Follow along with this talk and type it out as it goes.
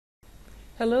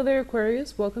Hello there,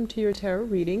 Aquarius. Welcome to your tarot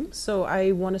reading. So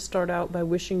I want to start out by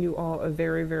wishing you all a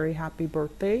very, very happy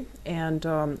birthday. And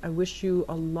I wish you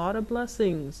a lot of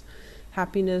blessings,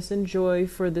 happiness, and joy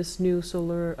for this new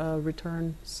solar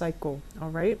return cycle.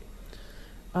 All right.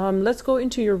 Let's go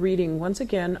into your reading. Once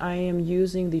again, I am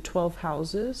using the 12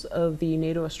 houses of the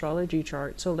natal astrology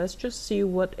chart. So let's just see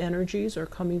what energies are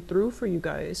coming through for you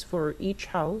guys for each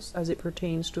house as it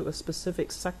pertains to a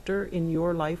specific sector in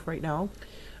your life right now.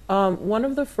 One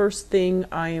of the first thing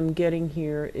I am getting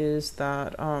here is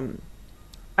that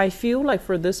I feel like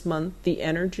for this month, the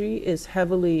energy is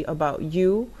heavily about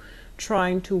you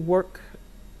trying to work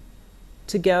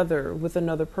together with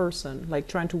another person, like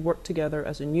trying to work together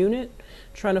as a unit,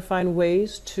 trying to find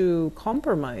ways to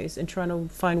compromise and trying to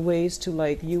find ways to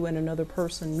like you and another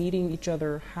person meeting each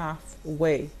other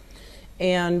halfway.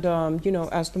 And,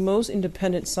 as the most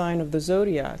independent sign of the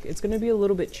zodiac, it's going to be a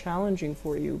little bit challenging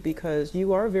for you because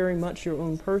you are very much your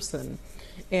own person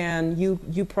and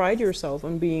you pride yourself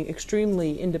on being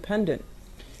extremely independent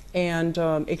and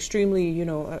extremely,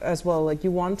 as well, like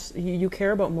you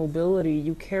care about mobility,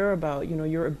 you care about,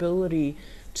 your ability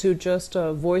to just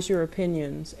voice your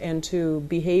opinions and to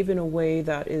behave in a way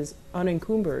that is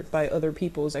unencumbered by other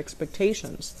people's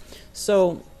expectations.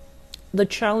 So the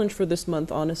challenge for this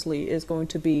month, honestly, is going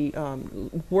to be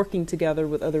working together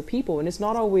with other people. And it's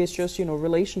not always just,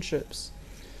 relationships.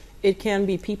 It can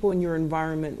be people in your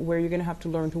environment where you're going to have to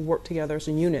learn to work together as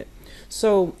a unit.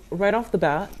 So right off the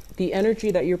bat, the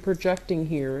energy that you're projecting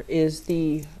here is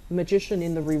the Magician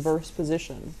in the reverse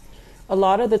position. A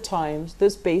lot of the times,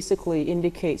 this basically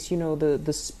indicates,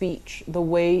 the speech, the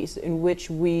ways in which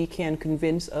we can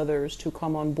convince others to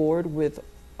come on board with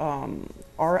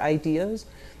our ideas,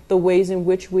 the ways in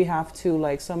which we have to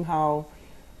like somehow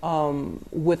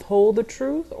withhold the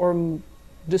truth or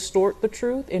distort the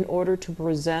truth in order to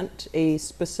present a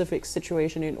specific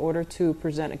situation, in order to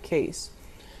present a case.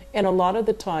 And a lot of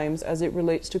the times, as it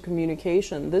relates to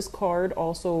communication, this card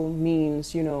also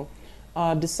means,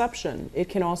 deception. It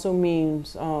can also mean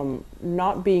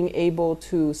not being able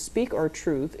to speak our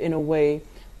truth in a way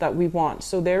that we want.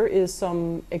 So there is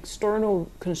some external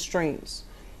constraints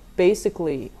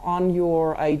basically on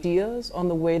your ideas, on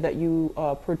the way that you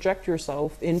project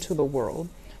yourself into the world.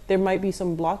 There might be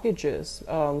some blockages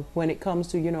when it comes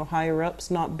to, higher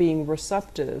ups not being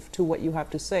receptive to what you have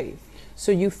to say.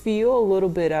 So you feel a little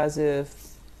bit as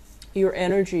if your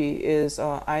energy is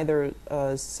either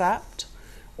sapped,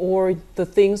 or the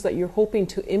things that you're hoping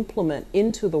to implement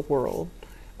into the world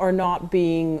are not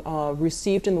being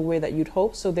received in the way that you'd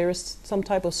hope. So there's some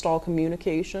type of stall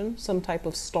communication, some type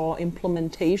of stall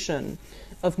implementation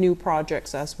of new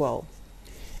projects as well.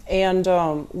 And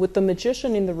with the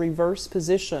Magician in the reverse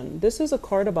position, this is a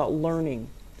card about learning.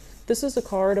 This is a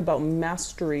card about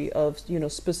mastery of,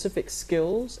 specific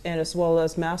skills, and as well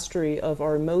as mastery of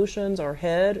our emotions, our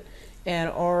head,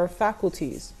 and our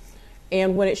faculties.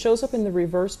 And when it shows up in the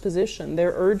reverse position,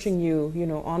 they're urging you,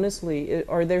 honestly,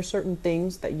 are there certain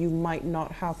things that you might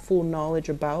not have full knowledge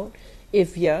about?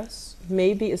 If yes,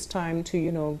 maybe it's time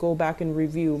to, go back and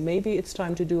review. Maybe it's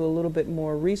time to do a little bit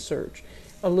more research,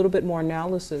 a little bit more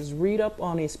analysis, read up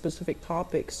on a specific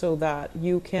topic so that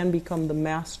you can become the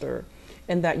master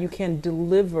and that you can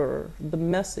deliver the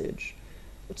message,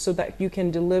 so that you can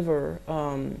deliver,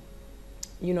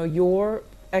 your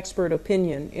expert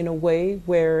opinion in a way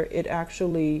where it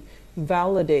actually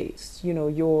validates,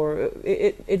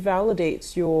 it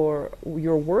validates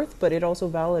your worth, but it also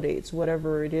validates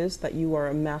whatever it is that you are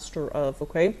a master of.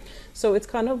 Okay, so it's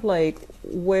kind of like,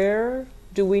 where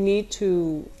do we need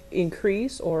to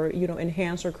increase or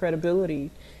enhance our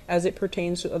credibility as it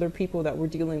pertains to other people that we're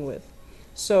dealing with?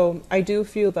 So I do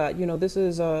feel that this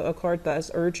is a card that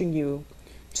is urging you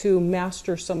to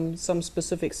master some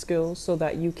specific skills so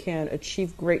that you can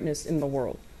achieve greatness in the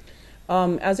world.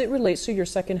 As it relates to your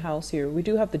second house here, we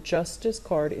do have the Justice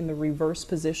card in the reverse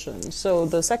position. So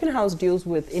the second house deals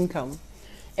with income.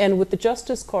 And with the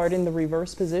Justice card in the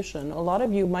reverse position, a lot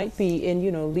of you might be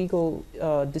in, legal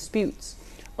disputes.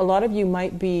 A lot of you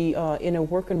might be in a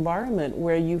work environment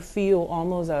where you feel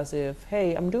almost as if,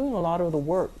 hey, I'm doing a lot of the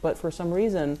work, but for some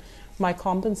reason, my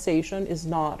compensation is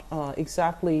not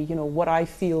exactly, what I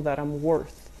feel that I'm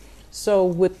worth. So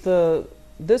with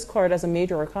this card as a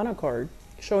major arcana card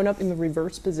showing up in the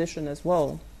reverse position as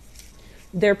well,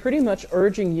 they're pretty much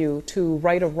urging you to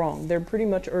right a wrong. They're pretty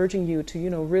much urging you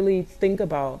to, really think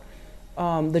about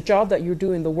the job that you're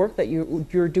doing, the work that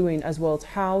you're doing, as well as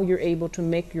how you're able to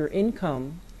make your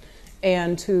income,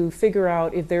 and to figure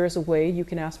out if there is a way you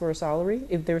can ask for a salary,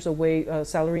 if there's a way,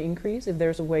 salary increase, if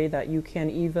there's a way that you can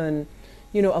even,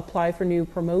 apply for new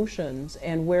promotions,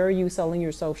 and where are you selling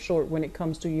yourself short when it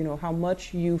comes to, how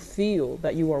much you feel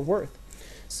that you are worth.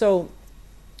 So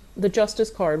the Justice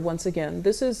card, once again,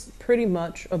 this is pretty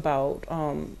much about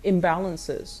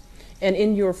imbalances. And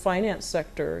in your finance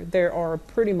sector, there are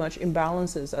pretty much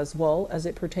imbalances as well as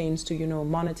it pertains to,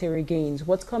 monetary gains,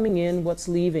 what's coming in, what's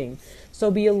leaving.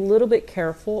 So be a little bit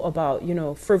careful about,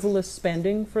 frivolous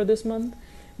spending for this month.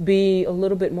 Be a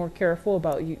little bit more careful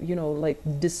about,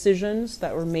 like decisions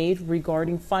that were made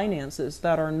regarding finances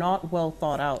that are not well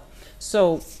thought out.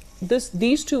 So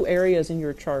these two areas in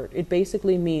your chart, it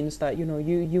basically means that,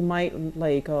 you might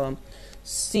like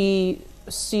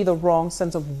see the wrong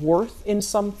sense of worth in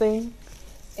something,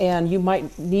 and you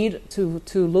might need to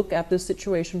look at this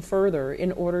situation further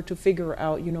in order to figure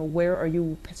out, where are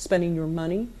you spending your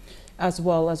money, as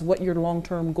well as what your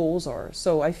long-term goals are.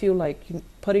 So I feel like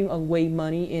putting away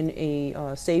money in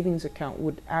a savings account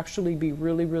would actually be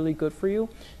really, really good for you.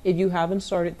 If you haven't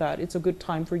started that, it's a good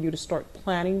time for you to start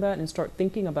planning that and start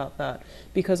thinking about that,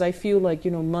 because I feel like,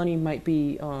 money might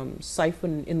be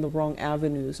siphoned in the wrong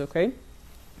avenues, okay?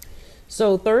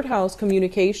 So third house,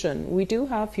 communication. We do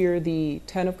have here the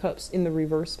Ten of Cups in the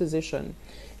reverse position.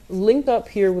 Linked up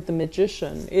here with the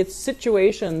Magician, it's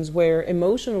situations where,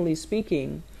 emotionally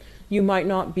speaking, you might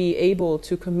not be able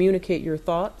to communicate your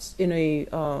thoughts in a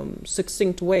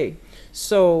succinct way.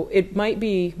 So it might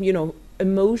be,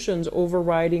 emotions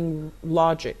overriding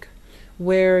logic,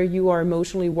 where you are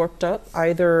emotionally worked up,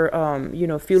 either,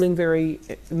 feeling very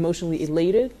emotionally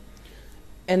elated,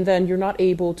 and then you're not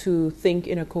able to think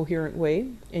in a coherent way,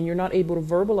 and you're not able to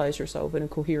verbalize yourself in a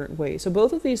coherent way. So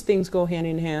both of these things go hand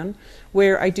in hand,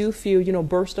 where I do feel,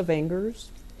 burst of angers.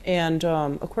 And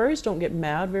Aquarius don't get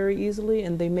mad very easily,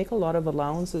 and they make a lot of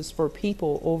allowances for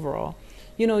people overall.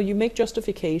 You make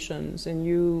justifications, and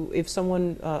if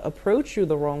someone approach you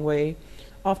the wrong way,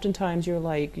 oftentimes you're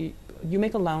like, you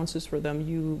make allowances for them.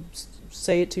 You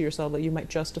say it to yourself that you might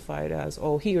justify it as,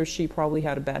 oh, he or she probably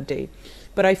had a bad day.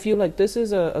 But I feel like this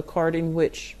is a card in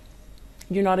which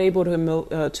you're not able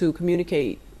to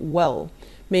communicate well,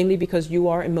 mainly because you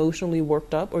are emotionally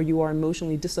worked up, or you are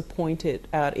emotionally disappointed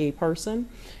at a person,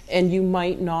 and you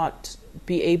might not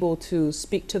be able to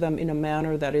speak to them in a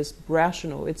manner that is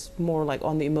rational. It's more like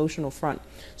on the emotional front.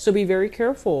 So be very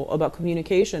careful about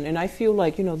communication. And I feel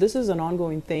like, this is an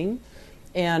ongoing thing.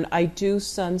 And I do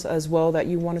sense as well that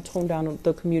you want to tone down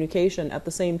the communication. At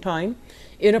the same time,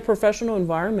 in a professional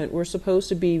environment, we're supposed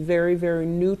to be very, very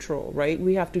neutral, right?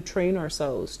 We have to train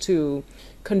ourselves to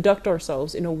conduct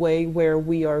ourselves in a way where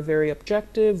we are very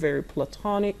objective, very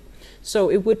platonic.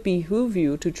 So it would behoove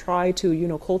you to try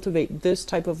to, cultivate this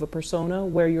type of a persona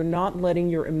where you're not letting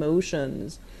your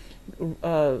emotions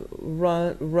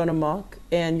run amok,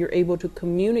 and you're able to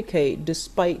communicate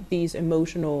despite these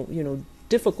emotional,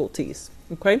 difficulties.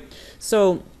 Okay,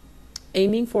 so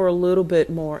aiming for a little bit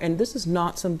more, and this is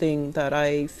not something that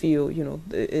I feel,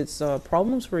 it's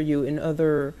problems for you in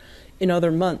other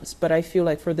months, but I feel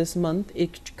like for this month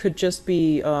it could just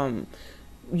be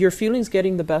your feelings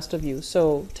getting the best of you.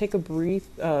 So take a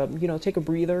take a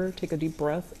breather, take a deep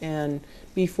breath, and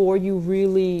before you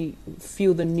really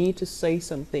feel the need to say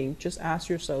something, just ask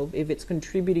yourself if it's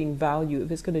contributing value,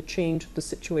 if it's going to change the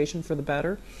situation for the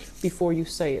better before you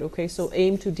say it. Okay, so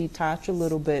aim to detach a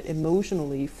little bit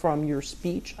emotionally from your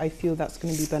speech. I feel that's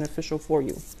going to be beneficial for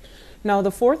you. Now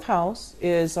the fourth house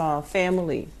is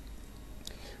family.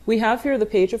 We have here the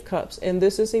Page of Cups, and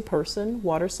this is a person,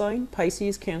 water sign,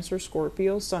 Pisces, Cancer,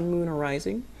 Scorpio, Sun, Moon, or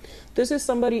Rising. This is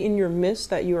somebody in your midst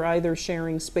that you're either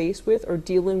sharing space with or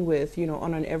dealing with,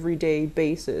 on an everyday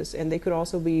basis. And they could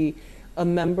also be a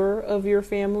member of your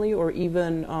family, or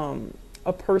even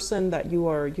a person that you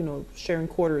are, sharing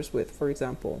quarters with, for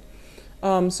example.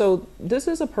 So this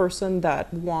is a person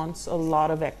that wants a lot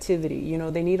of activity.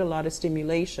 They need a lot of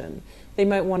stimulation. They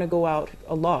might want to go out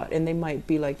a lot, and they might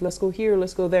be like, let's go here,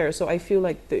 let's go there. So I feel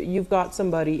like you've got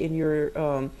somebody in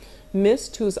your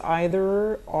midst who's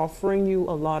either offering you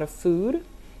a lot of food,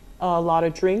 a lot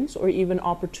of drinks, or even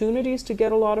opportunities to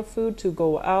get a lot of food, to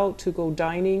go out, to go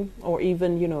dining, or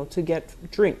even, to get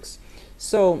drinks.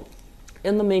 So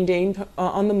in the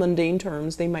on the mundane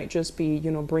terms, they might just be,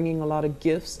 bringing a lot of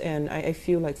gifts, and I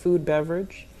feel like food,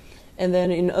 beverage. And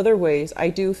then in other ways, I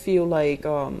do feel like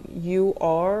you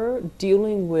are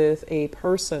dealing with a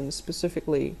person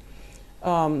specifically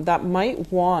that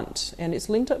might want, and it's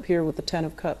linked up here with the Ten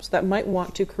of Cups, that might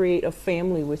want to create a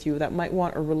family with you, that might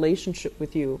want a relationship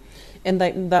with you, and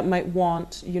that might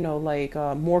want,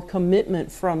 more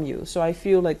commitment from you. So I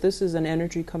feel like this is an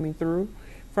energy coming through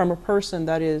from a person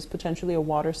that is potentially a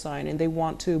water sign, and they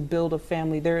want to build a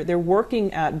family. They're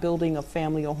working at building a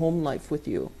family, a home life with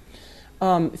you.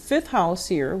 Fifth house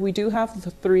here, we do have the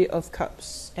Three of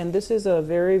Cups, and this is a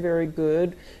very, very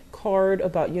good card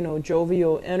about, you know,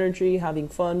 jovial energy, having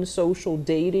fun, social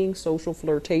dating, social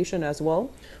flirtation as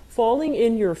well. Falling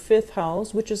in your fifth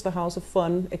house, which is the house of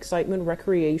fun, excitement,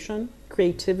 recreation,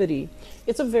 creativity.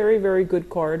 It's a very, very good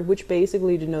card, which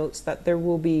basically denotes that there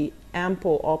will be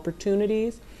ample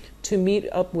opportunities to meet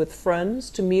up with friends,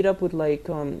 to meet up with like,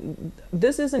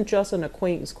 this isn't just an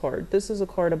acquaintance card. This is a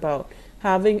card about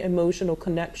having emotional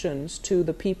connections to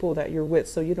the people that you're with.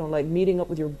 So, you know, like meeting up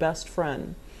with your best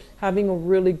friend, having a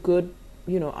really good,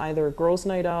 you know, either girls'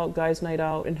 night out, guys' night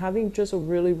out, and having just a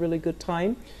really, really good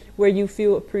time where you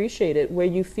feel appreciated, where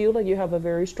you feel like you have a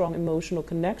very strong emotional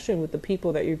connection with the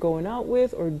people that you're going out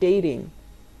with or dating.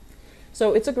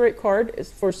 So it's a great card.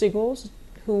 It's for singles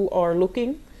who are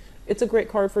looking. It's a great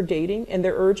card for dating, and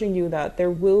they're urging you that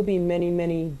there will be many,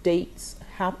 many dates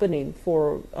happening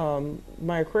for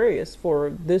my Aquarius for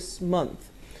this month.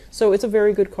 So it's a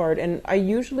very good card, and I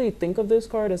usually think of this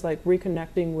card as like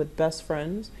reconnecting with best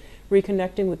friends,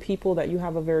 reconnecting with people that you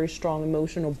have a very strong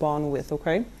emotional bond with,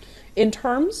 okay? In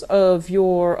terms of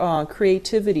your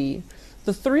creativity,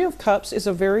 the Three of Cups is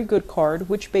a very good card,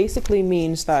 which basically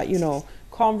means that, you know,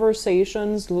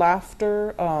 conversations,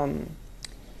 laughter,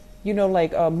 you know,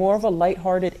 like more of a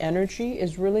lighthearted energy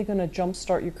is really going to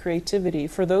jumpstart your creativity.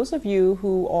 For those of you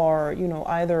who are, you know,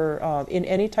 either in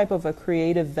any type of a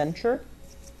creative venture,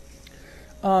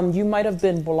 you might have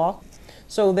been blocked.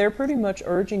 So they're pretty much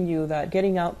urging you that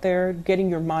getting out there, getting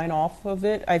your mind off of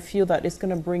it, I feel that it's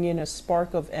going to bring in a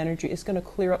spark of energy. It's going to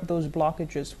clear up those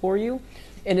blockages for you.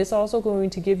 And it's also going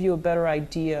to give you a better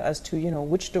idea as to, you know,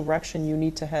 which direction you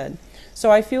need to head.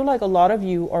 So I feel like a lot of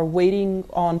you are waiting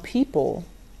on people.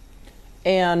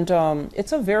 And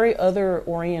it's a very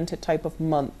other-oriented type of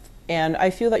month. And I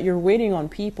feel that you're waiting on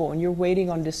people and you're waiting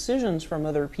on decisions from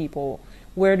other people.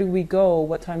 Where do we go?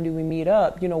 What time do we meet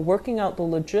up? You know, working out the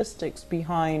logistics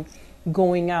behind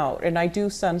going out. And I do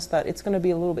sense that it's going to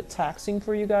be a little bit taxing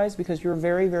for you guys because you're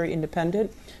very, very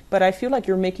independent. But I feel like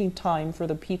you're making time for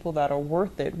the people that are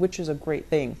worth it, which is a great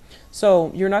thing.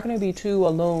 So you're not going to be too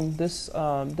alone this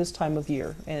time of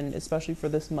year, and especially for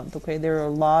this month, okay? There are a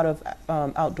lot of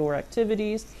outdoor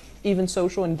activities, even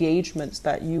social engagements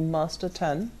that you must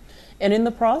attend. And in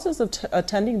the process of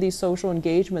attending these social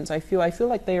engagements, I feel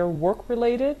like they are work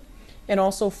related and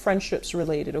also friendships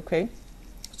related, okay?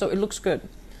 So it looks good.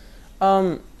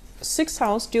 Sixth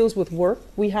house deals with work.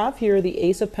 We have here the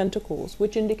Ace of Pentacles,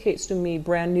 which indicates to me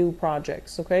brand new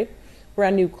projects, okay?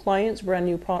 Brand new clients, brand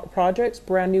new projects,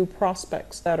 brand new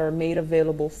prospects that are made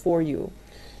available for you.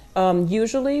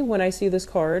 Usually when I see this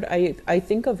card, I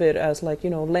think of it as like,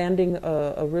 you know, landing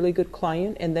a really good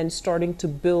client and then starting to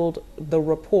build the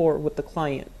rapport with the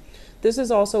client. This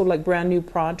is also like brand new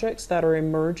projects that are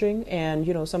emerging, and,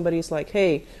 you know, somebody's like,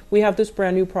 hey, we have this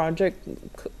brand new project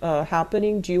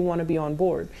happening. Do you want to be on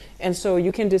board? And so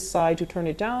you can decide to turn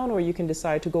it down or you can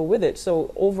decide to go with it.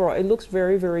 So overall, it looks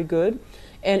very, very good.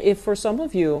 And if for some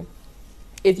of you,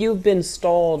 if you've been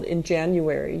stalled in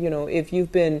January, you know, if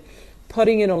you've been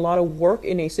putting in a lot of work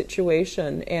in a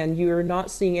situation and you're not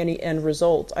seeing any end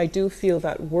result, I do feel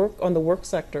that work on the work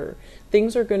sector,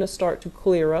 things are going to start to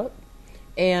clear up.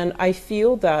 And I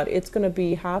feel that it's going to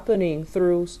be happening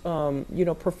through, you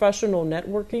know, professional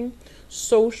networking.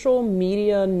 Social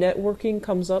media networking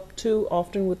comes up too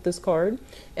often with this card.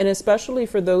 And especially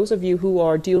for those of you who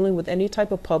are dealing with any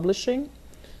type of publishing,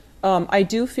 I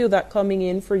do feel that coming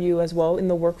in for you as well in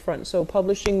the work front. So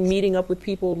publishing, meeting up with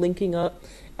people, linking up,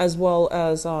 as well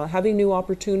as having new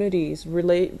opportunities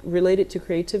related to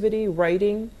creativity,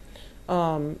 writing,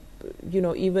 you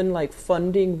know, even like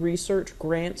funding, research,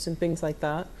 grants, and things like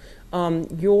that.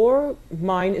 Your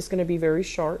mind is going to be very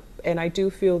sharp. And I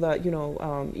do feel that, you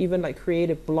know, even like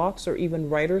creative blocks or even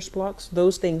writer's blocks,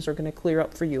 those things are going to clear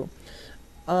up for you.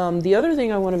 The other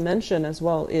thing I want to mention as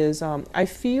well is I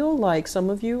feel like some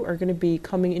of you are going to be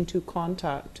coming into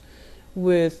contact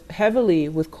heavily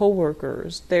with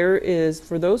coworkers. There is,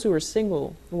 for those who are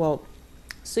single, well,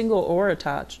 single or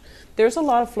attached, there's a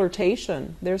lot of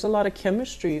flirtation. There's a lot of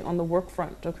chemistry on the work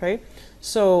front, okay?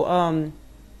 So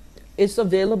it's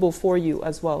available for you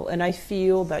as well. And I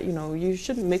feel that, you know, you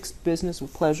shouldn't mix business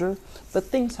with pleasure, but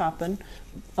things happen.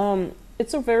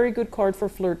 It's a very good card for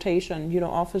flirtation, you know,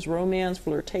 offers romance,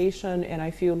 flirtation, and I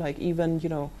feel like even, you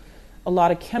know, a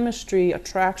lot of chemistry,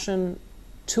 attraction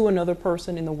to another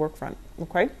person in the work front,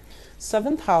 okay?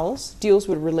 Seventh house deals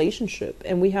with relationship,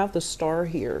 and we have the Star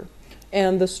here.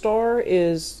 And the Star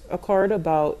is a card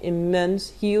about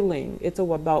immense healing. It's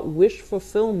about wish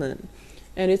fulfillment.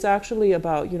 And it's actually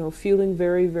about, you know, feeling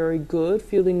very, very good,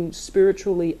 feeling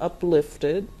spiritually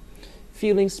uplifted,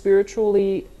 feeling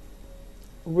spiritually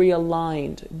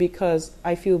realigned, because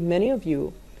I feel many of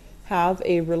you have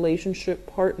a relationship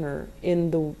partner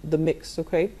in the mix,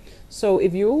 okay? So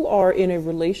if you are in a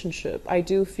relationship, I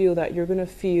do feel that you're going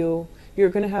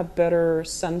to have better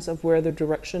sense of where the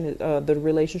direction the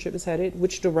relationship is headed,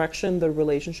 which direction the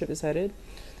relationship is headed.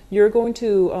 You're going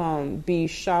to be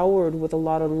showered with a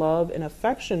lot of love and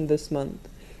affection this month,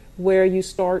 where you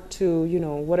start to,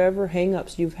 whatever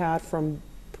hangups you've had from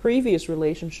previous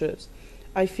relationships,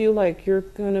 I feel like you're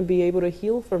going to be able to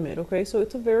heal from it, okay? So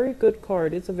it's a very good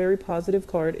card. It's a very positive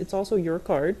card. It's also your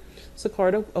card. It's a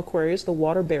card of Aquarius, the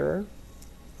water bearer.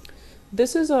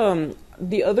 This is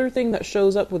the other thing that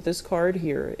shows up with this card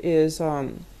here is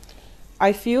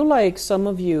I feel like some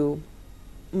of you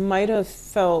might have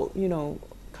felt,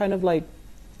 kind of like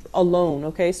alone,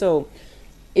 okay? So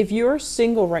if you're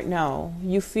single right now,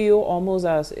 you feel almost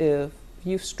as if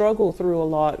you've struggled through a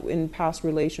lot in past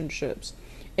relationships,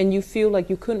 and you feel like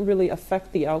you couldn't really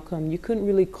affect the outcome. You couldn't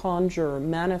really conjure,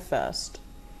 manifest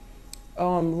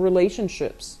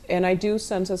relationships. And I do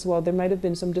sense as well, there might have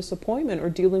been some disappointment or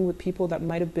dealing with people that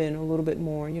might have been a little bit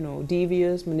more,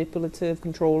 devious, manipulative,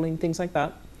 controlling, things like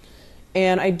that.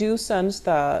 And I do sense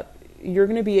that you're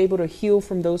going to be able to heal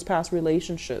from those past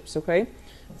relationships, okay,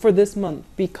 for this month,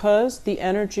 because the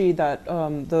energy that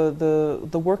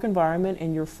the work environment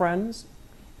and your friends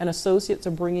and associates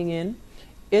are bringing in,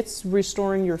 it's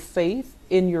restoring your faith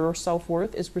in your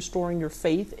self-worth. It's restoring your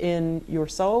faith in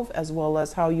yourself as well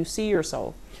as how you see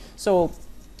yourself. So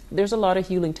there's a lot of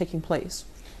healing taking place.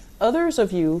 Others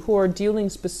of you who are dealing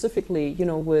specifically,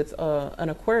 with an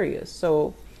Aquarius.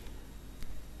 So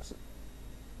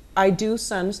I do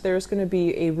sense there's going to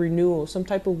be a renewal, some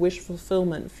type of wish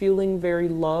fulfillment, feeling very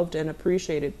loved and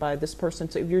appreciated by this person.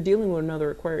 So if you're dealing with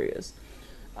another Aquarius,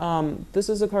 this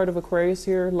is a card of Aquarius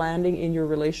here landing in your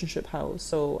relationship house.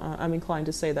 So I'm inclined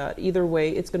to say that either way,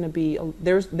 it's going to be,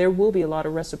 there will be a lot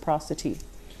of reciprocity.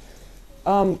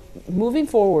 Moving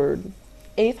forward,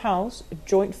 8th house,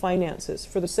 joint finances.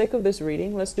 For the sake of this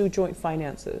reading, let's do joint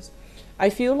finances. I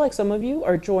feel like some of you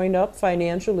are joined up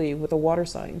financially with a water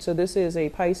sign. So this is a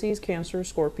Pisces, Cancer,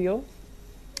 Scorpio,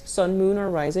 Sun, Moon, or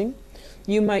Rising.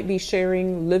 You might be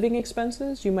sharing living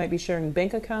expenses. You might be sharing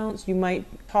bank accounts. You might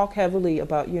talk heavily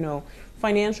about,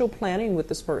 financial planning with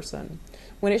this person.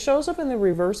 When it shows up in the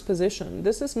reverse position,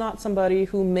 this is not somebody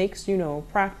who makes,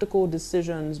 practical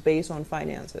decisions based on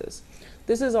finances.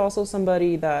 This is also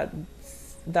somebody that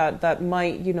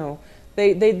might,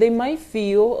 they might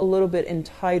feel a little bit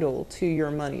entitled to your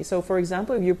money. So for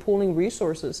example, if you're pooling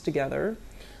resources together,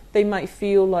 they might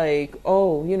feel like,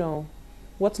 oh,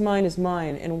 what's mine is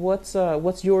mine, and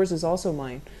what's yours is also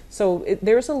mine. So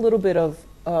there's a little bit of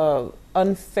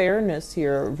unfairness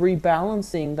here,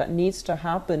 rebalancing that needs to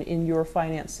happen in your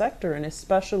finance sector, and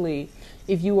especially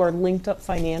if you are linked up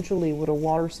financially with a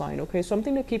water sign. Okay,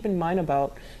 something to keep in mind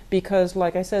about, because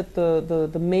like I said,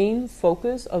 the main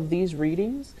focus of these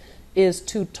readings is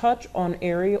to touch on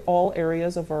all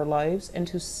areas of our lives and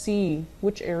to see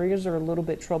which areas are a little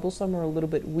bit troublesome or a little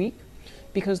bit weak,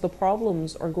 because the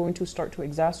problems are going to start to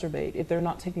exacerbate if they're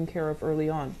not taken care of early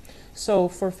on. So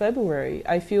for February,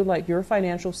 I feel like your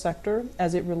financial sector,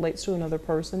 as it relates to another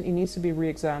person, it needs to be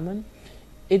re-examined.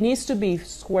 It needs to be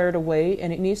squared away,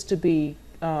 and it needs to be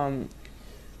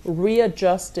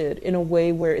readjusted in a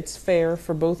way where it's fair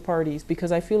for both parties,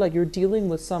 because I feel like you're dealing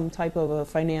with some type of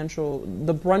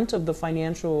the brunt of the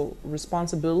financial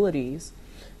responsibilities,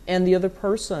 and the other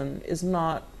person is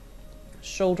not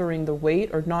shouldering the weight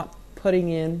or not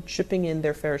chipping in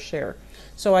their fair share.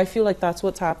 So I feel like that's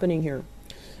what's happening here.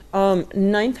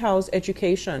 9th house,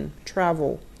 education,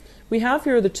 travel. We have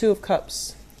here the 2 of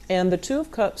Cups, and the 2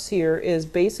 of Cups here is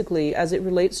basically, as it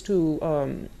relates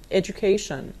to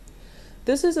education,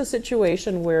 this is a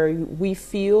situation where we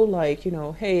feel like,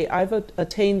 hey, I've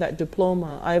attained that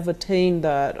diploma, I've attained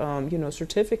that,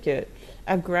 certificate,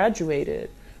 I've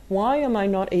graduated. Why am I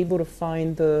not able to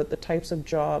find the types of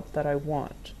job that I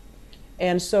want?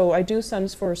 And so I do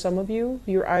sense for some of you,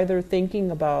 you're either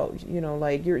thinking about,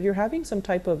 like you're having some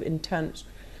type of intense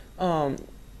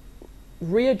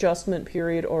readjustment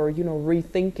period, or,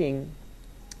 rethinking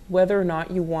whether or not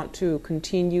you want to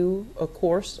continue a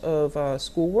course of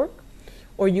schoolwork,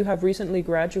 or you have recently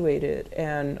graduated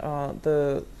and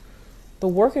the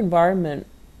work environment,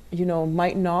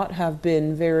 might not have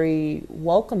been very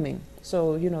welcoming.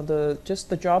 So,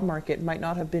 the job market might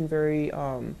not have been very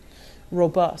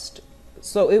robust.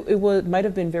 So it might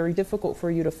have been very difficult for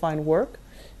you to find work.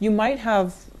 You might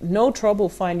have no trouble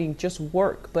finding just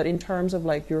work, but in terms of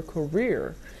like your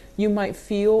career, You might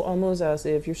feel almost as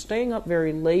if you're staying up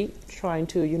very late, trying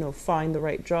to, find the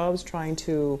right jobs, trying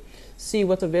to see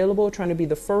what's available, trying to be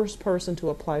the first person to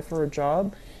apply for a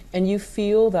job. And you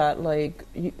feel that, like,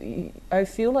 I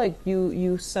feel like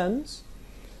you sense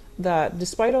that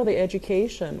despite all the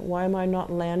education, why am I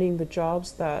not landing the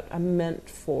jobs that I'm meant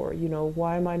for?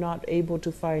 Why am I not able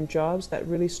to find jobs that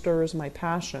really stirs my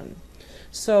passion?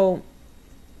 So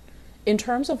in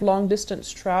terms of long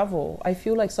distance travel, I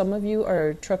feel like some of you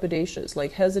are trepidatious,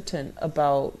 like hesitant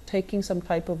about taking some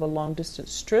type of a long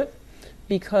distance trip,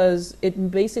 because it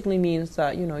basically means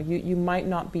that, you might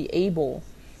not be able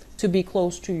to be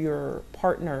close to your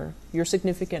partner, your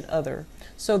significant other.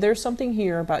 So there's something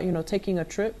here about, taking a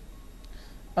trip,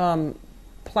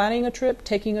 planning a trip,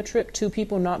 taking a trip, two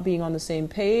people not being on the same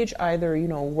page, either,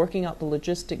 working out the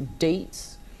logistic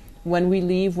dates, when we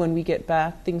leave, when we get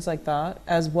back, things like that,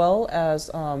 as well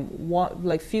as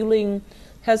feeling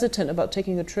hesitant about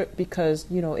taking a trip because,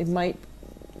 it might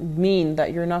mean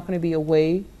that you're not going to be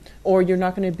away, or you're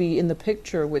not going to be in the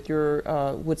picture with your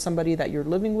with somebody that you're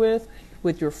living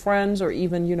with your friends, or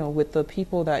even, with the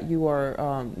people that you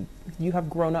are you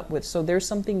have grown up with. So there's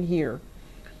something here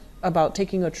about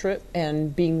taking a trip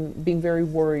and being very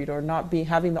worried, or not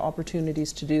having the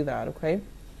opportunities to do that, okay?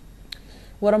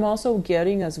 What I'm also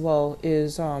getting as well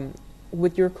is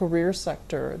with your career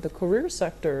sector. The career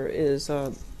sector is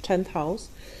 10th house,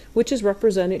 which is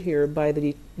represented here by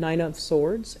the 9 of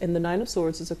Swords. And the 9 of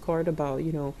Swords is a card about,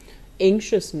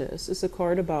 anxiousness. It's a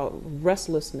card about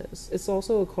restlessness. It's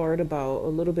also a card about a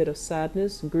little bit of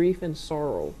sadness, grief, and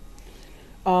sorrow.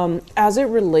 As it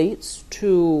relates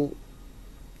to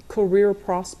career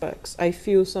prospects, I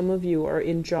feel some of you are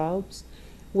in jobs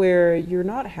where you're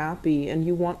not happy and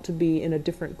you want to be in a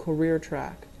different career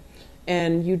track,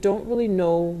 and you don't really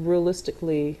know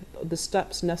realistically the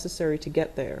steps necessary to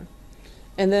get there.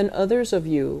 And then others of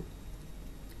you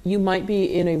might be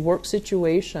in a work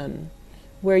situation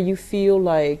where you feel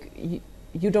like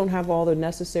you don't have all the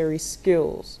necessary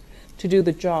skills to do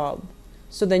the job.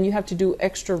 So then you have to do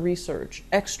extra research,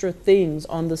 extra things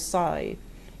on the side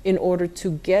in order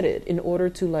to get it, in order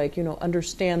to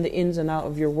understand the ins and out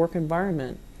of your work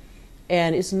environment.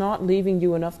 And it's not leaving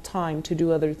you enough time to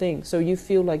do other things. So you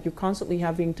feel like you're constantly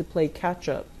having to play catch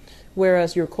up,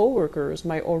 whereas your coworkers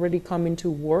might already come into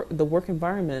the work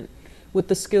environment with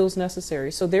the skills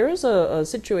necessary. So there is a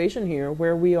situation here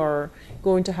where we are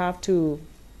going to have to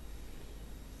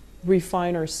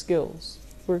refine our skills.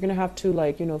 We're going to have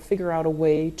to figure out a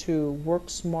way to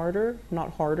work smarter,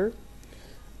 not harder.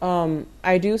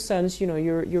 I do sense,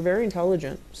 you're very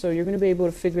intelligent, so you're going to be able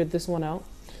to figure this one out.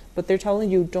 But they're telling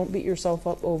you, don't beat yourself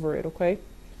up over it, okay?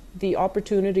 The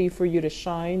opportunity for you to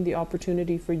shine, the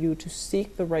opportunity for you to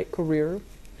seek the right career,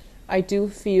 I do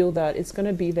feel that it's going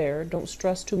to be there. Don't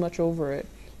stress too much over it.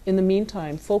 In the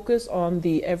meantime, focus on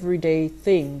the everyday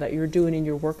thing that you're doing in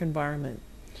your work environment,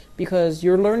 because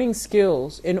you're learning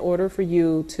skills in order for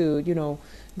you to,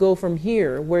 go from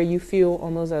here where you feel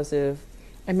almost as if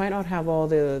I might not have all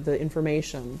the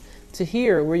information, to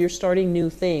here where you're starting new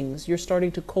things, you're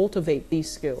starting to cultivate these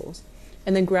skills.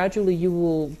 And then gradually you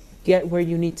will get where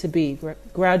you need to be.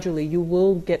 Gradually you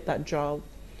will get that job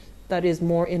that is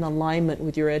more in alignment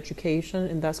with your education,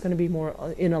 and that's going to be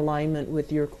more in alignment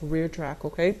with your career track,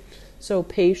 okay? So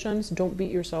patience, don't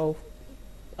beat yourself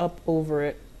up over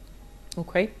it,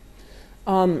 okay?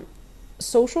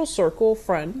 Social circle,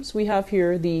 friends, we have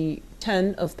here the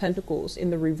 10 of Pentacles in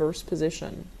the reverse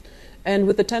position. And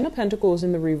with the 10 of Pentacles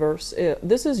in the reverse,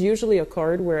 this is usually a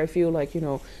card where I feel like,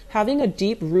 having a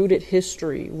deep-rooted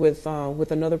history with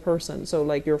another person. So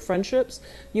like your friendships,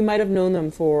 you might have known them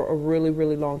for a really,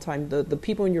 really long time, the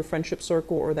people in your friendship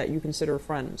circle or that you consider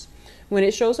friends. When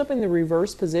it shows up in the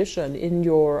reverse position in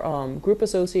your group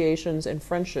associations and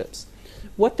friendships,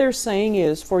 what they're saying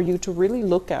is for you to really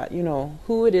look at,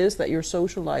 who it is that you're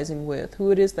socializing with, who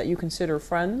it is that you consider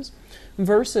friends,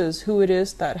 versus who it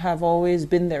is that have always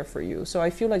been there for you. So I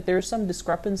feel like there's some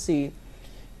discrepancy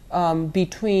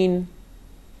between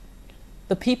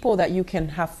the people that you can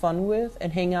have fun with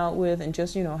and hang out with and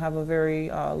just, have a very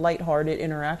lighthearted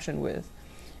interaction with,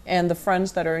 and the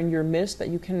friends that are in your midst that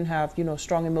you can have,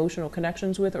 strong emotional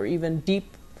connections with, or even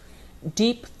deep,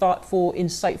 thoughtful,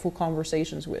 insightful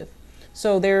conversations with.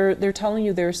 So they're telling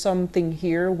you there's something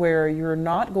here where you're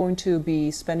not going to be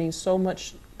spending so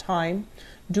much time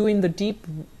doing the deep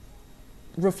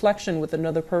reflection with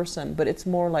another person, but it's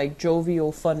more like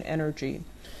jovial, fun energy.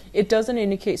 It doesn't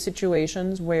indicate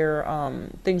situations where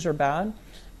things are bad,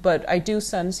 but I do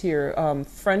sense here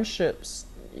friendships,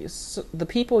 the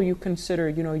people you consider,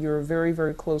 your very,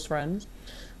 very close friends,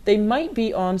 they might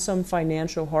be on some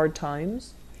financial hard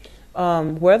times.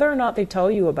 Whether or not they tell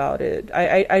you about it,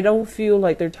 I don't feel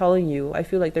like they're telling you. I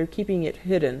feel like they're keeping it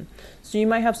hidden. So you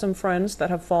might have some friends that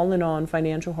have fallen on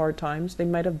financial hard times. They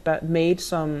might have made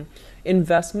some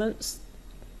investments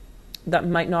that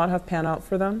might not have panned out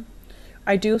for them.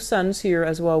 I do sense here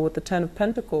as well with the Ten of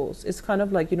Pentacles. It's kind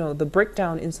of like, the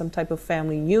breakdown in some type of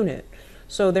family unit.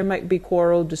 So there might be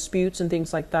quarrel, disputes, and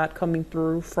things like that coming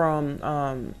through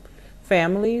from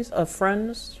families of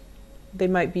friends. They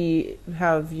might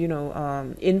have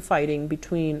infighting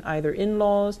between either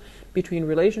in-laws, between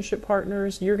relationship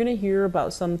partners. You're going to hear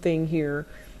about something here,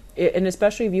 and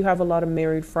especially if you have a lot of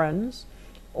married friends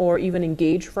or even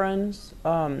engaged friends.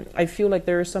 I feel like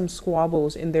there are some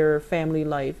squabbles in their family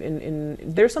life,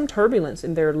 there's some turbulence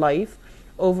in their life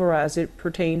over as it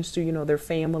pertains to their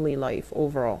family life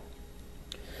overall.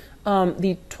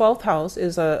 The 12th house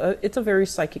is it's a very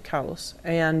psychic house,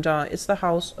 and it's the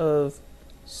house of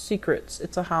secrets.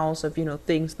 It's a house of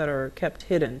things that are kept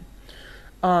hidden.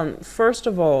 First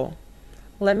of all,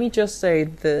 let me just say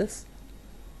this.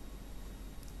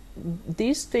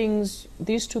 These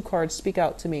two cards speak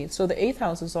out to me. So the 8th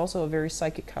house is also a very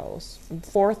psychic house.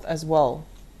 4th as well.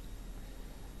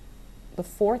 The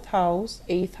 4th house,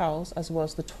 8th house, as well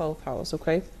as the 12th house,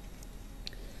 okay?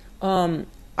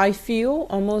 I feel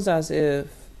almost as if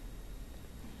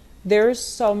there's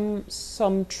some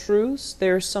truth,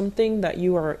 there's something that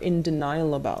you are in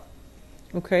denial about,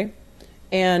 okay?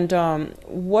 And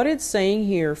what it's saying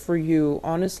here for you,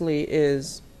 honestly,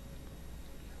 is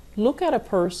look at a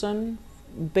person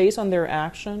based on their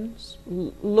actions.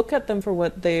 Look at them for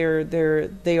what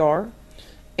they are.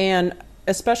 And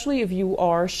especially if you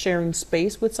are sharing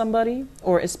space with somebody,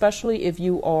 or especially if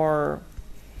you are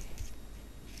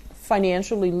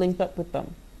financially linked up with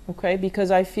them, okay?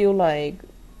 Because I feel like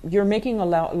you're making a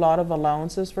lot of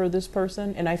allowances for this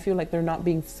person, and I feel like they're not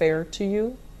being fair to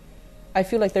you. I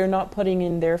feel like they're not putting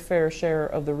in their fair share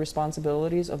of the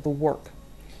responsibilities of the work.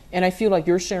 And I feel like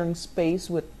you're sharing space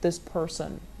with this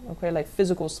person, okay? Like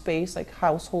physical space, like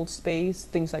household space,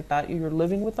 things like that. You're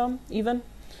living with them even.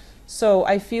 So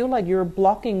I feel like you're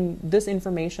blocking this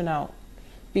information out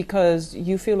because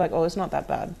you feel like, oh, it's not that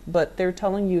bad. But they're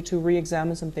telling you to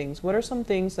re-examine some things. What are some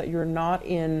things that you're not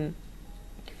in,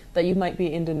 that you might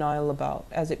be in denial about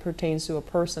as it pertains to a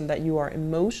person that you are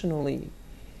emotionally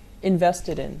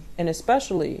invested in? And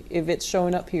especially if it's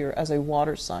showing up here as a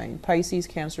water sign, Pisces,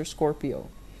 Cancer, Scorpio.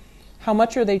 How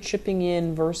much are they chipping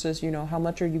in versus, how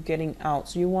much are you getting out?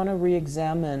 So you want to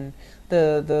re-examine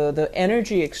the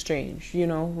energy exchange,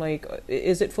 like,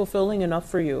 is it fulfilling enough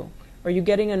for you? Are you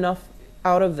getting enough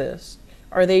out of this?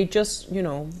 Are they just,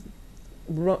 I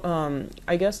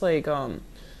guess like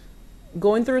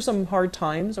going through some hard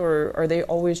times, or are they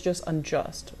always just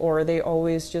unjust? Or are they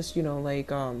always just,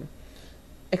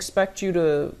 expect you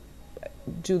to,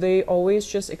 do they always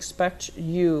just expect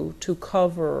you to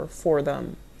cover for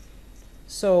them?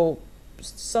 So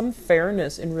some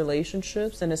fairness in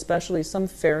relationships, and especially some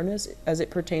fairness as it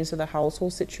pertains to the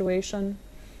household situation,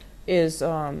 is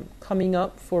coming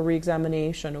up for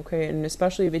re-examination, okay? And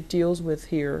especially if it deals with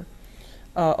here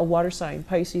a water sign,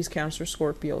 Pisces, Cancer,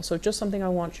 Scorpio. So just something I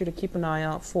want you to keep an eye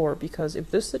out for, because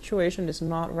if this situation is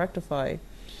not rectified,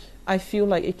 I feel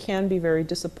like it can be very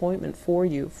disappointing for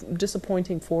you.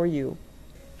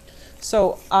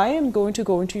 So I am going to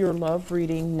go into your love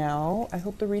reading now. I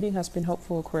hope the reading has been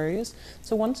helpful, Aquarius.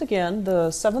 So once again, the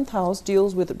 7th house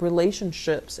deals with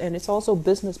relationships, and it's also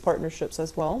business partnerships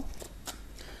as well.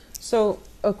 So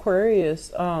Aquarius,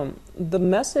 the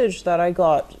message that I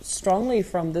got strongly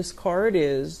from this card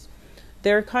is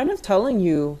they're kind of telling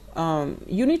you,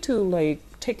 you need to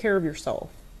take care of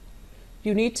yourself.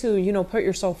 You need to, put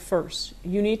yourself first.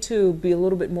 You need to be a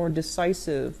little bit more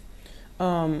decisive.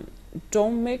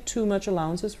 Don't make too much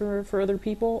allowances for other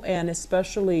people, and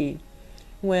especially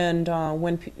when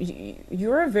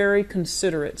you're a very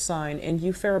considerate sign, and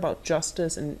you care about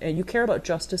justice and you care about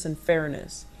justice and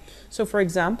fairness. So, for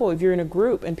example, if you're in a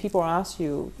group and people ask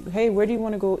you, "Hey, where do you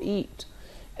want to go eat?"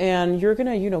 and you're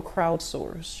gonna,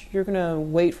 crowdsource. You're gonna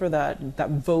wait for that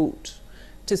vote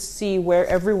to see where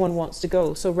everyone wants to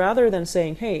go. So rather than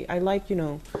saying, "Hey, I like,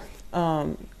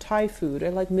 Thai food, I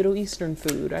like Middle Eastern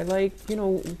food, I like,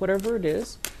 whatever it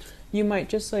is," you might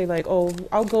just say like, "Oh,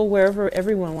 I'll go wherever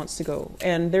everyone wants to go."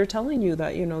 And they're telling you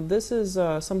that, this is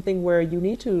something where you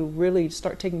need to really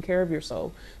start taking care of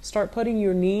yourself. Start putting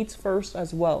your needs first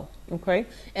as well, okay?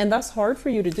 And that's hard for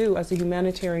you to do as a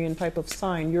humanitarian type of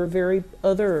sign. You're very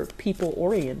other people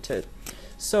oriented.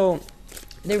 So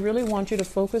they really want you to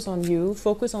focus on you,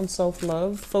 focus on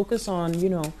self-love, focus on,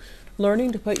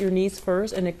 learning to put your needs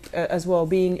first, and as well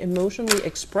being emotionally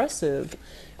expressive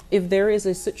if there is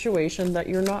a situation that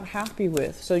you're not happy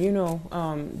with. So,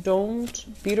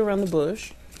 don't beat around the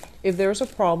bush. If there's a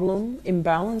problem,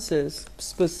 imbalances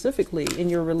specifically in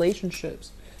your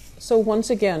relationships. So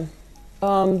once again,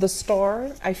 the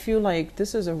star, I feel like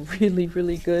this is a really,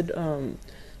 really good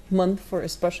month for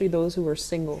especially those who are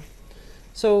single.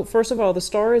 So first of all, the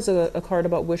star is a card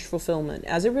about wish fulfillment.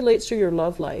 As it relates to your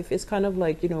love life, it's kind of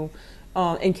like,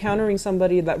 encountering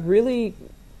somebody that really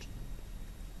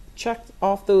checked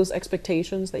off those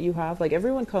expectations that you have. Like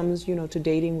everyone comes, to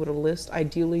dating with a list.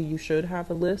 Ideally, you should have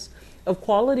a list of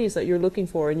qualities that you're looking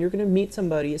for, and you're going to meet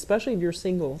somebody, especially if you're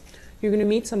single, you're going to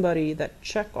meet somebody that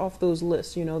check off those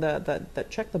lists, that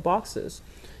check the boxes.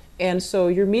 And so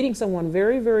you're meeting someone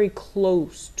very, very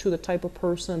close to the type of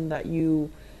person that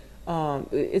you,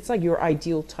 it's like your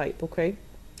ideal type, okay?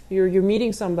 You're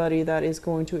meeting somebody that is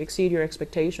going to exceed your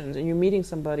expectations, and you're meeting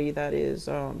somebody that is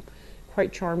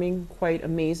quite charming, quite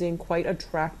amazing, quite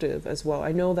attractive as well.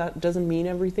 I know that doesn't mean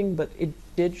everything, but it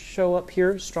did show up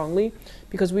here strongly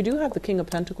because we do have the King of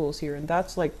Pentacles here, and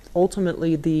that's like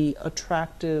ultimately the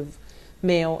attractive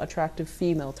male, attractive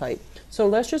female type. So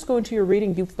let's just go into your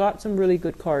reading. You've got some really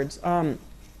good cards.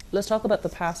 Let's talk about the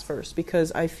past first,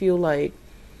 because I feel like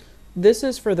this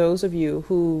is for those of you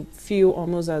who feel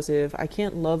almost as if I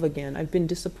can't love again. I've been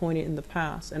disappointed in the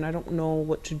past and I don't know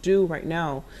what to do right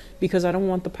now because I don't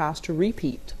want the past to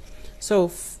repeat.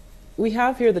 So we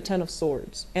have here the Ten of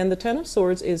Swords, and the Ten of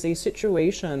Swords is a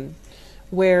situation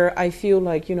where I feel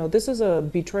like, this is a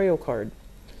betrayal card.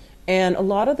 And a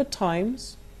lot of the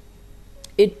times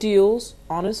it deals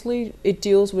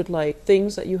with like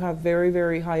things that you have very,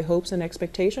 very high hopes and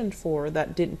expectations for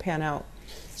that didn't pan out.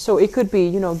 So it could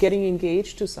be, getting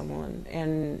engaged to someone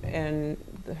and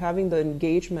having the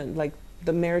engagement, like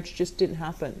the marriage just didn't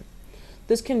happen.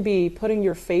 This can be putting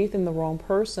your faith in the wrong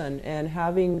person and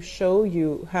having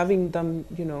them,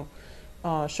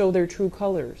 show their true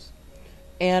colors.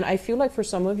 And I feel like for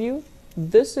some of you,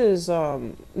 this is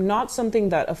not something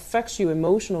that affects you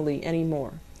emotionally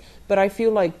anymore. But I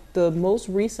feel like the most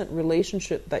recent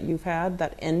relationship that you've had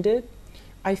that ended,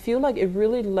 I feel like it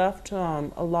really left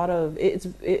a lot of,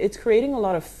 it's creating a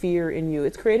lot of fear in you.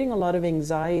 It's creating a lot of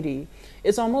anxiety.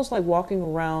 It's almost like walking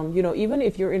around, even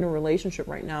if you're in a relationship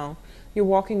right now, you're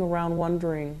walking around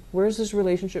wondering, where's this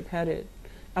relationship headed?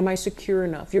 Am I secure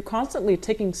enough? You're constantly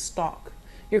taking stock.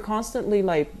 You're constantly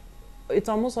like, it's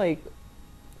almost like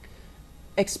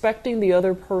expecting the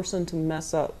other person to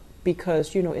mess up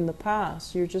because, in the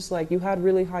past, you're just like, you had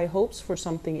really high hopes for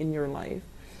something in your life.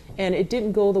 And it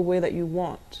didn't go the way that you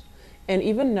want. And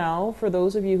even now, for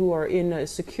those of you who are in a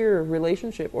secure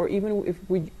relationship, or even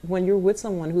when you're with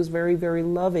someone who's very, very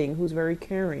loving, who's very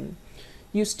caring,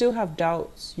 you still have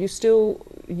doubts. You still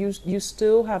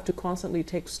have to constantly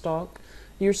take stock.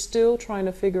 You're still trying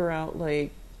to figure out,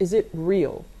 like, is it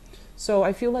real? So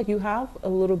I feel like you have a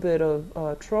little bit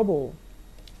of trouble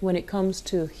when it comes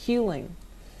to healing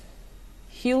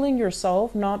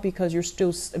yourself, not because you're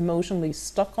still emotionally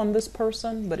stuck on this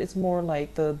person, but it's more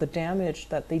like the damage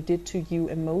that they did to you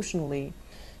emotionally.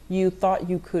 You thought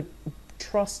you could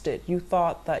trust it. You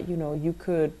thought that, you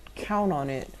could count on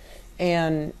it.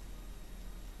 And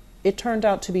it turned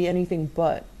out to be anything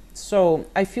but. So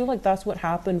I feel like that's what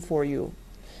happened for you.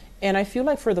 And I feel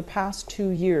like for the past 2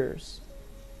 years,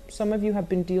 some of you have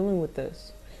been dealing with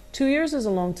this. 2 years is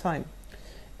a long time.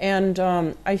 And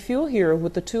I feel here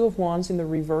with the Two of Wands in the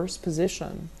reverse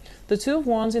position. The Two of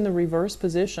Wands in the reverse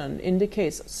position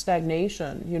indicates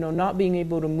stagnation, not being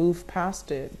able to move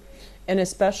past it. And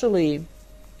especially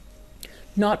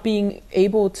not being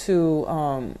able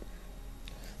to,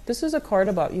 this is a card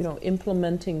about,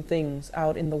 implementing things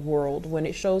out in the world. When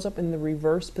it shows up in the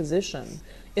reverse position,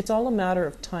 it's all a matter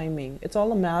of timing. It's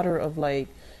all a matter of like,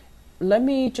 let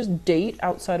me just date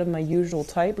outside of my usual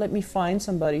type. Let me find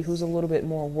somebody who's a little bit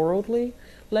more worldly.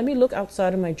 Let me look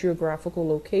outside of my geographical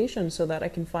location so that I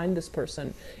can find this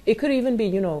person. It could even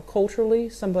be, culturally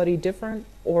somebody different,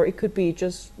 or it could be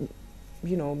just,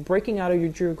 breaking out of your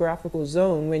geographical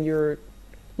zone when you're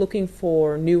looking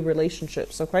for new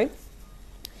relationships, okay?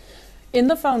 In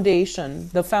the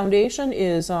foundation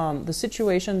is the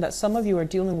situation that some of you are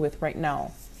dealing with right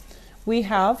now. We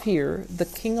have here the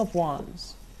King of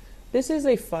Wands. This is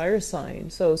a fire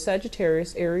sign, so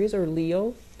Sagittarius, Aries, or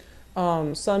Leo,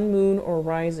 sun, moon, or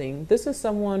rising. This is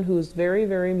someone who's very,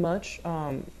 very much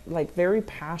very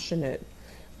passionate.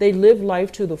 They live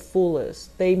life to the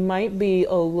fullest. They might be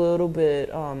a little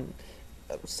bit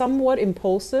somewhat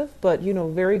impulsive, but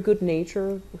very good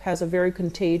nature, has a very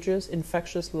contagious,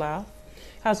 infectious laugh,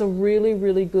 has a really,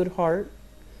 really good heart,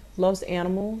 loves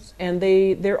animals, and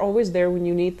they're always there when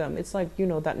you need them. It's like,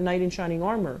 that knight in shining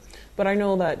armor. But I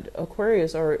know that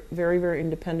Aquarius are very, very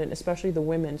independent, especially the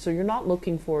women. So you're not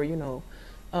looking for,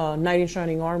 knight in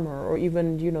shining armor, or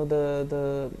even,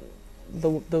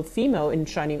 the female in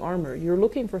shining armor. You're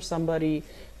looking for somebody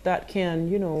that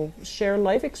can, share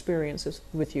life experiences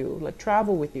with you, like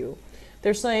travel with you.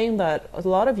 They're saying that a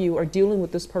lot of you are dealing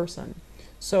with this person.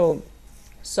 So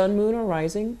sun, moon, or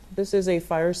rising, this is a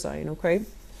fire sign, okay?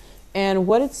 And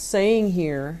what it's saying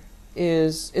here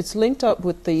is it's linked up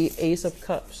with the Ace of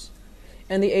Cups.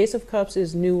 And the Ace of Cups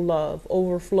is new love,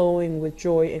 overflowing with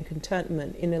joy and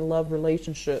contentment in a love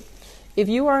relationship. If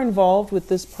you are involved with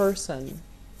this person,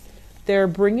 they're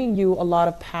bringing you a lot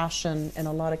of passion and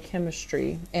a lot of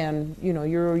chemistry, and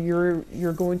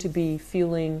you're going to be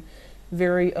feeling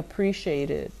very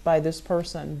appreciated by this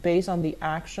person based on the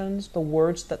actions, the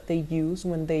words that they use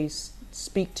when they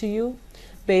speak to you,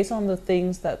 based on the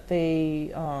things that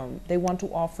they want to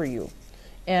offer you.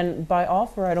 And by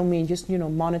offer, I don't mean just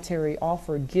monetary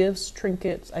offer, gifts,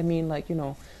 trinkets. I mean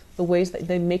the ways that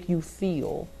they make you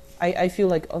feel. I feel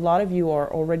like a lot of you are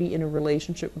already in a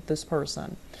relationship with this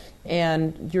person,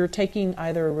 and you're taking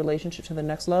either a relationship to the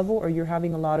next level, or you're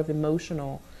having a lot of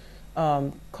emotional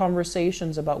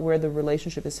conversations about where the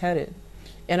relationship is headed.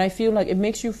 And I feel like it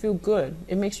makes you feel good.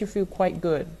 It makes you feel quite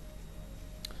good.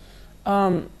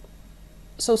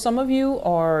 So some of you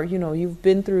are, you've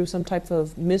been through some type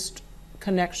of missed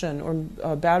connection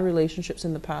or bad relationships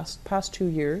in the past 2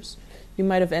 years. You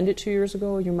might have ended 2 years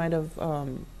ago. You might have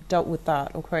dealt with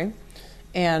that, okay?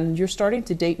 And you're starting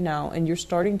to date now, and you're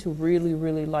starting to really,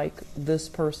 really like this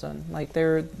person. Like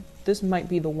this might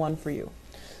be the one for you.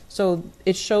 So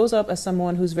it shows up as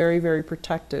someone who's very, very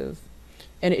protective.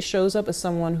 And it shows up as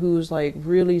someone who's like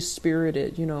really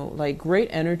spirited, like great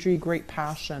energy, great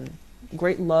passion,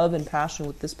 great love and passion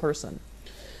with this person.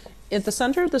 At the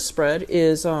center of the spread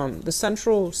is the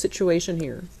central situation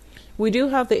here. We do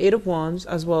have the Eight of Wands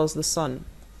as well as the Sun.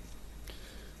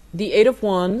 The Eight of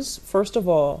Wands, first of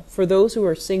all, for those who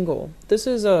are single, this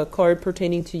is a card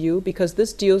pertaining to you because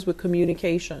this deals with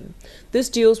communication. This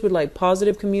deals with like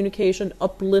positive communication,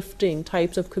 uplifting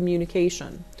types of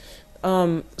communication.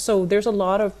 So there's a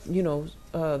lot of,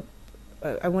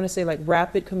 I want to say like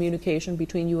rapid communication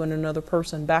between you and another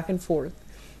person, back and forth.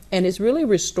 And it's really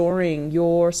restoring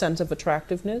your sense of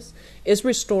attractiveness. It's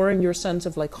restoring your sense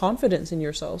of like confidence in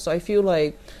yourself. So I feel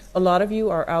like a lot of you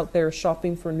are out there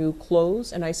shopping for new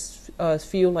clothes, and I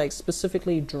feel like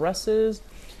specifically dresses.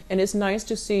 And it's nice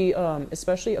to see,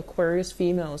 especially Aquarius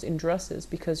females in dresses,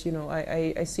 because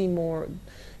I see more.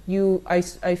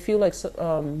 I feel like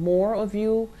more of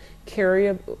you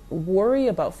worry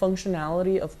about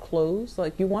functionality of clothes.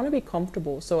 Like you want to be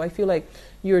comfortable. So I feel like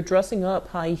you're dressing up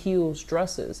high heels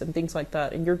dresses and things like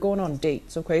that, and you're going on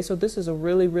dates. Okay, so this is a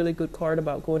really, really good card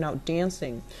about going out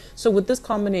dancing. So with this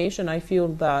combination, I feel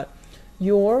that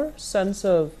your sense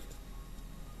of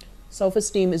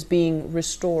self-esteem is being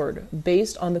restored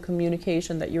based on the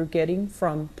communication that you're getting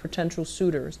from potential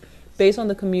suitors, based on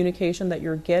the communication that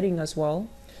you're getting as well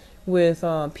with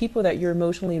people that you're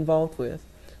emotionally involved with.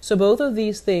 So both of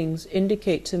these things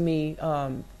indicate to me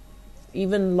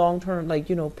even long-term, like,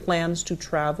 plans to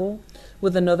travel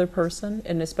with another person,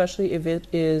 and especially if it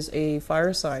is a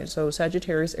fire sign. So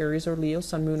Sagittarius, Aries, or Leo,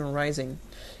 sun, moon, or rising.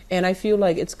 And I feel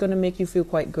like it's going to make you feel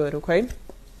quite good, okay?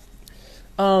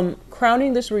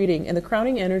 Crowning this reading, and the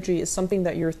crowning energy is something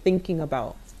that you're thinking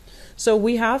about. So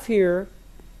we have here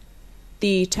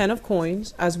the 10 of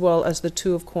coins as well as the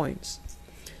 2 of coins.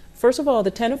 First of all, the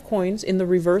 10 of coins in the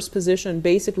reverse position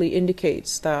basically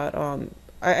indicates that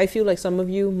I feel like some of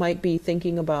you might be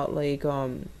thinking about like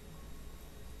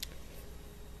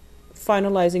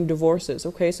finalizing divorces.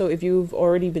 Okay, so if you've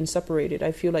already been separated,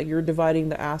 I feel like you're dividing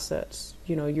the assets.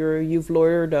 You've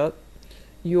lawyered up.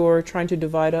 You're trying to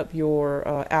divide up your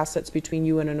assets between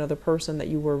you and another person that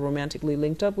you were romantically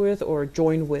linked up with or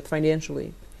joined with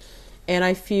financially. And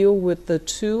I feel with the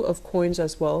 2 of coins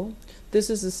as well, this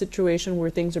is a situation where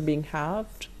things are being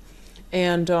halved,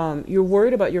 and you're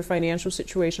worried about your financial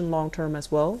situation long term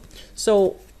as well.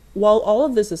 So while all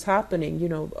of this is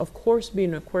happening, of course,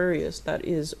 being an Aquarius that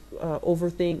is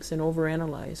overthinks and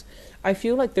overanalyze, I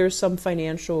feel like there's some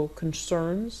financial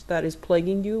concerns that is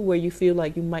plaguing you, where you feel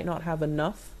like you might not have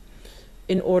enough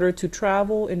in order to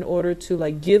travel, in order to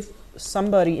like give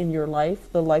somebody in your life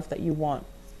the life that you want.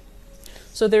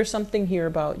 So there's something here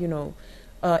about,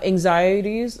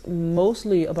 anxieties,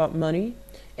 mostly about money,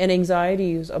 and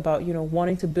anxieties about,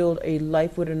 wanting to build a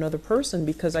life with another person,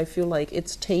 because I feel like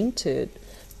it's tainted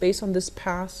based on this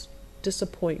past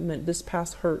disappointment, this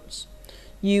past hurts.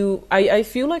 I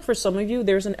feel like for some of you,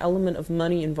 there's an element of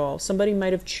money involved. Somebody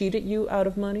might have cheated you out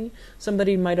of money.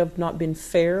 Somebody might have not been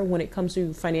fair when it comes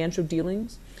to financial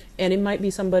dealings. And it might be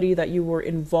somebody that you were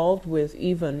involved with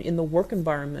even in the work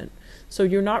environment. So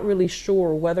you're not really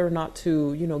sure whether or not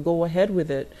to, go ahead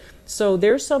with it. So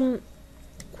there's some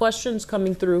questions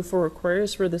coming through for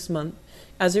Aquarius for this month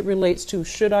as it relates to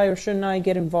should I or shouldn't I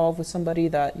get involved with somebody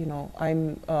that,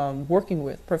 I'm working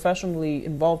with, professionally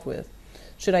involved with.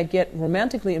 Should I get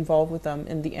romantically involved with them?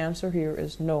 And the answer here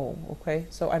is no, okay?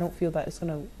 So I don't feel that it's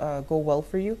going to go well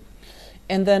for you.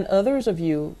 And then others of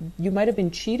you, you might have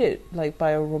been cheated like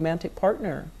by a romantic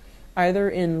partner, either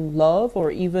in love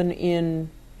or even in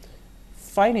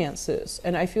finances.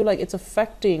 And I feel like it's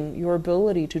affecting your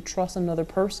ability to trust another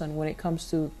person when it comes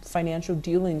to financial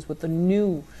dealings with a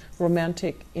new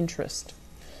romantic interest.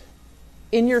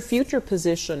 In your future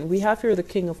position, we have here the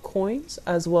King of Coins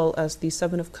as well as the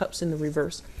Seven of Cups in the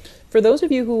reverse. For those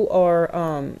of you who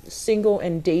are single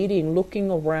and dating, looking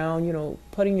around,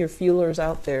 putting your feelers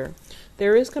out there,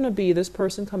 there is going to be this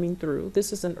person coming through.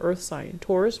 This is an earth sign,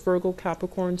 Taurus, Virgo,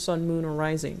 Capricorn, Sun, Moon, or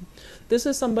Rising. This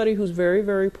is somebody who's very,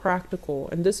 very practical.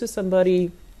 And this is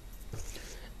somebody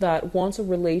that wants a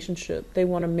relationship. They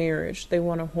want a marriage. They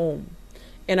want a home.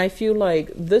 And I feel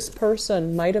like this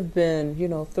person might have been,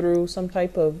 through some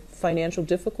type of financial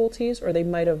difficulties, or they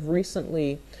might have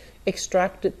recently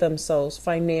extracted themselves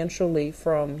financially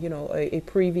from, a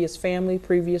previous family,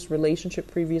 previous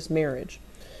relationship, previous marriage.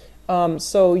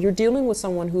 So you're dealing with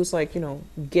someone who's like,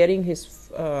 getting his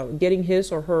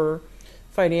or her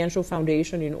financial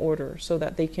foundation in order so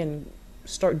that they can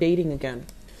start dating again.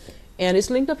 And it's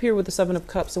linked up here with the Seven of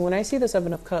Cups. And when I see the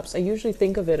Seven of Cups, I usually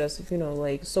think of it as,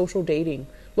 like social dating,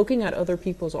 looking at other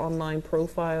people's online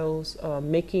profiles,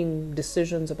 making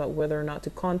decisions about whether or not to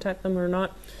contact them or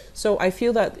not. So I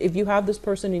feel that if you have this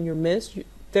person in your midst,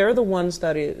 they're the ones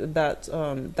that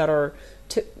are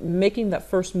making that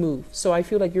first move. So I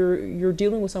feel like you're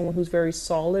dealing with someone who's very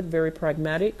solid, very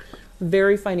pragmatic,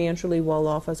 very financially well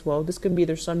off as well. This could be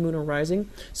their sun, moon, or rising.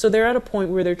 So they're at a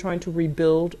point where they're trying to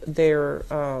rebuild their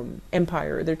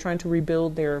empire. They're trying to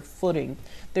rebuild their footing.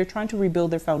 They're trying to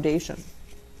rebuild their foundation.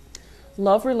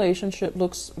 Love relationship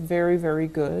looks very, very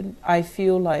good. I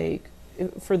feel like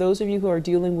for those of you who are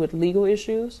dealing with legal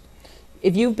issues,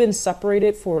 if you've been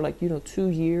separated for 2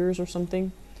 years or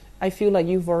something, I feel like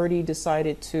you've already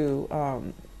decided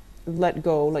to let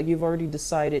go, like you've already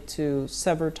decided to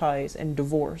sever ties and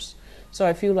divorce. So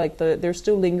I feel like there's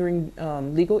still lingering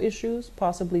legal issues,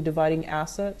 possibly dividing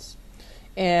assets.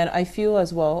 And I feel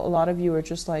as well, a lot of you are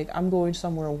just like, I'm going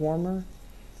somewhere warmer.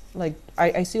 Like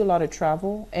I see a lot of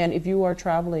travel. And if you are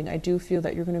traveling, I do feel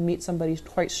that you're going to meet somebody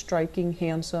quite striking,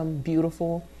 handsome,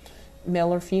 beautiful,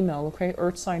 male or female, okay?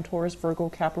 Earth sign, Taurus, Virgo,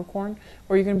 Capricorn,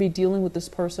 or you're going to be dealing with this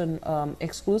person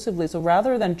exclusively. So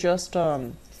rather than just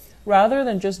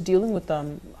dealing with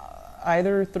them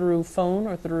either through phone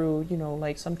or through,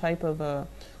 like some type of a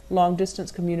long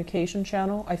distance communication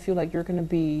channel, I feel like you're going to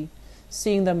be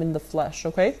seeing them in the flesh,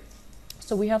 okay?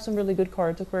 So we have some really good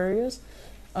cards, Aquarius.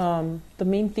 The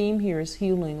main theme here is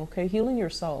healing, okay? Healing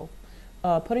yourself,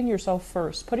 putting yourself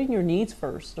first, putting your needs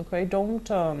first, okay? Don't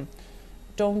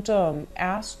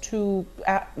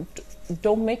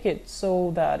make it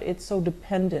so that it's so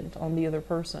dependent on the other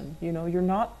person. You're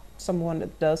not someone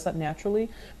that does that naturally,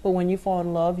 but when you fall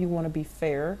in love, you want to be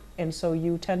fair, and so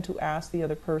you tend to ask the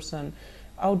other person,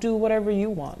 I'll do whatever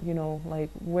you want, like,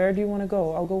 where do you want to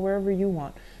go? I'll go wherever you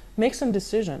want. Make some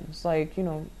decisions, like,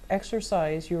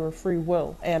 exercise your free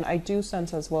will. And I do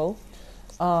sense as well,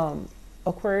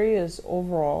 Aquarius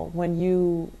overall, when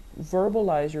you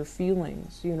verbalize your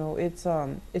feelings,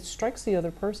 it strikes the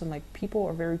other person, like people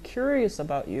are very curious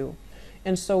about you.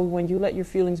 And so when you let your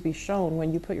feelings be shown,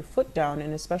 when you put your foot down,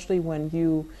 and especially when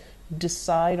you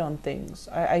decide on things,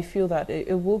 I feel that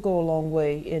it will go a long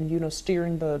way in,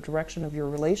 steering the direction of your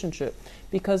relationship,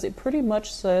 because it pretty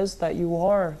much says that you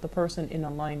are the person in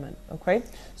alignment, okay?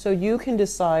 So you can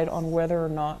decide on whether or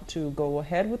not to go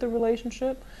ahead with the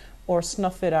relationship or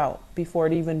snuff it out before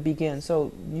it even begins.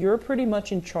 So you're pretty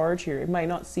much in charge here. It might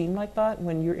not seem like that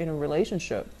when you're in a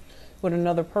relationship with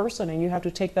another person and you have to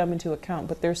take them into account,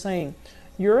 but they're saying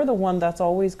you're the one that's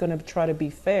always going to try to be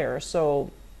fair.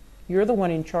 So you're the one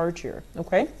in charge here,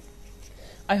 okay?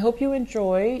 I hope you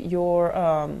enjoy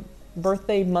your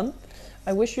birthday month.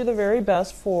 I wish you the very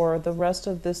best for the rest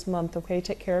of this month, okay?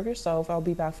 Take care of yourself. I'll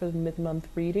be back for the mid-month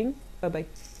reading. Bye-bye.